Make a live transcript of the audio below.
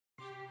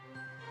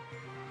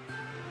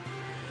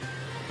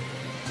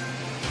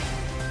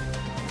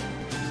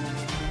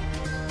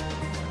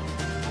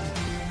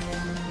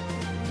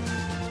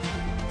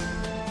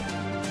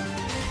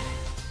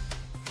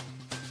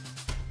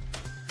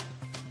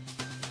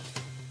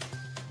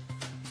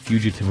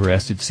Fugitive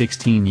arrested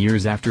 16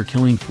 years after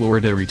killing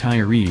Florida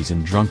retirees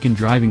in drunken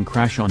driving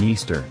crash on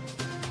Easter.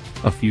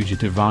 A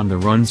fugitive on the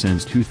run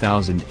since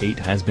 2008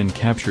 has been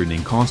captured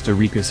in Costa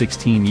Rica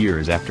 16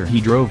 years after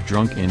he drove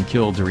drunk and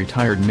killed a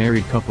retired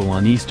married couple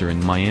on Easter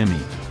in Miami.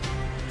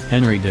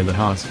 Henry de la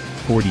Hoz,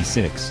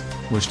 46,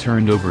 was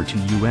turned over to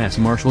U.S.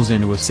 Marshals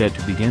and was set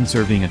to begin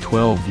serving a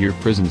 12-year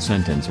prison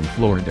sentence in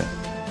Florida.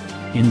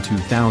 In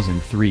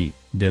 2003,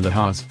 de la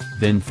Hoz,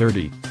 then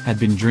 30, had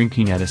been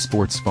drinking at a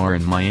sports bar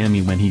in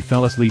Miami when he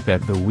fell asleep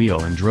at the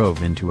wheel and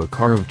drove into a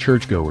car of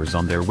churchgoers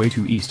on their way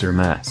to Easter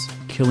Mass,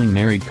 killing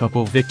married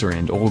couple Victor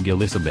and Olga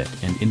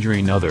Elizabeth and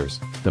injuring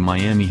others, the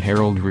Miami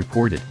Herald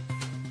reported.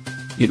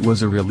 It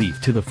was a relief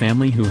to the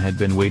family who had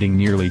been waiting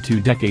nearly 2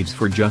 decades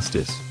for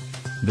justice.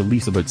 The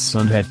Elizabeth's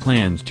son had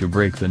planned to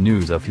break the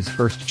news of his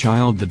first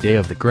child the day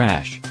of the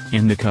crash,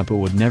 and the couple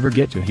would never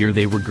get to hear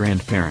they were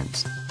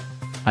grandparents.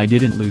 "I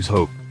didn't lose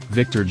hope,"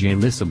 Victor J.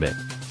 Elizabeth,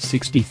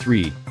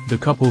 63, the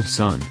couple's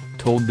son,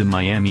 told the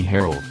Miami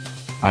Herald.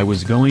 "I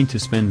was going to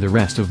spend the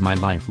rest of my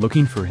life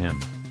looking for him."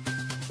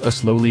 A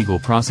slow legal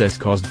process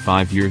caused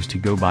 5 years to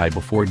go by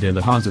before de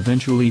la Hoz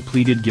eventually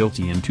pleaded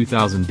guilty in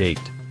 2008.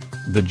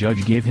 The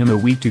judge gave him a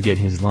week to get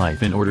his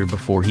life in order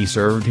before he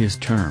served his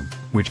term,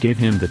 which gave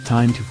him the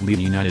time to flee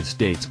the United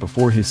States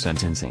before his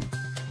sentencing.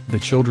 The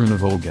children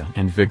of Olga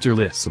and Victor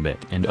Elizabeth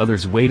and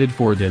others waited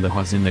for de la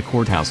Hoz in the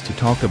courthouse to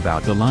talk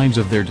about the lives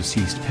of their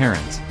deceased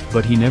parents,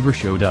 but he never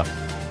showed up.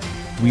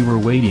 "We were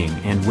waiting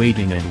and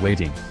waiting and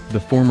waiting," the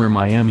former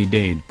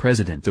Miami-Dade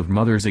president of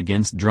Mothers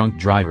Against Drunk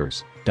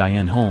Drivers,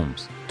 Diane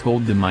Holmes,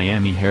 told the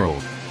Miami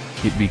Herald.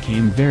 "It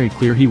became very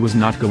clear he was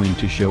not going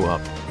to show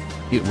up.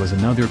 It was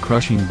another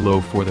crushing blow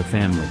for the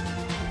family."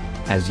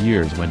 As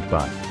years went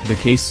by, the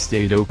case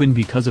stayed open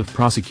because of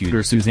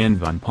prosecutor Suzanne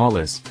Von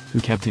Paulus,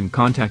 who kept in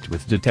contact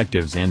with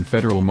detectives and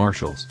federal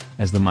marshals,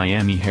 as the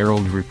Miami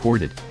Herald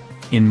reported.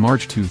 In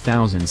March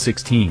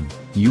 2016,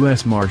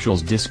 U.S.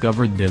 Marshals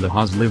discovered de la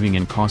Hoz living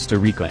in Costa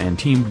Rica and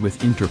teamed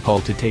with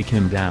Interpol to take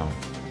him down.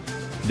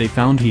 They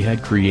found he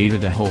had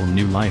created a whole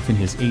new life in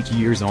his 8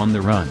 years on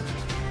the run.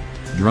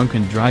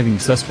 Drunken driving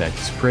suspect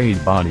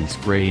sprayed body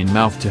spray in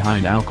mouth to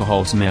hide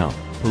alcohol smell,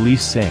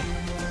 police say.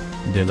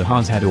 De la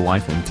Hoz had a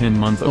wife and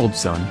 10-month-old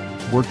son,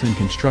 worked in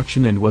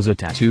construction and was a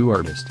tattoo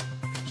artist.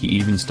 He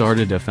even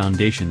started a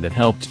foundation that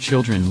helped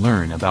children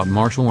learn about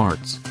martial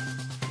arts.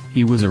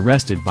 He was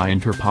arrested by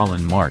Interpol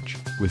in March,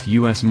 with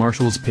U.S.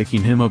 Marshals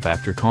picking him up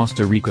after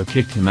Costa Rica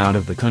kicked him out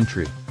of the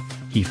country.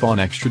 He fought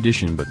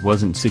extradition but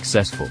wasn't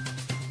successful.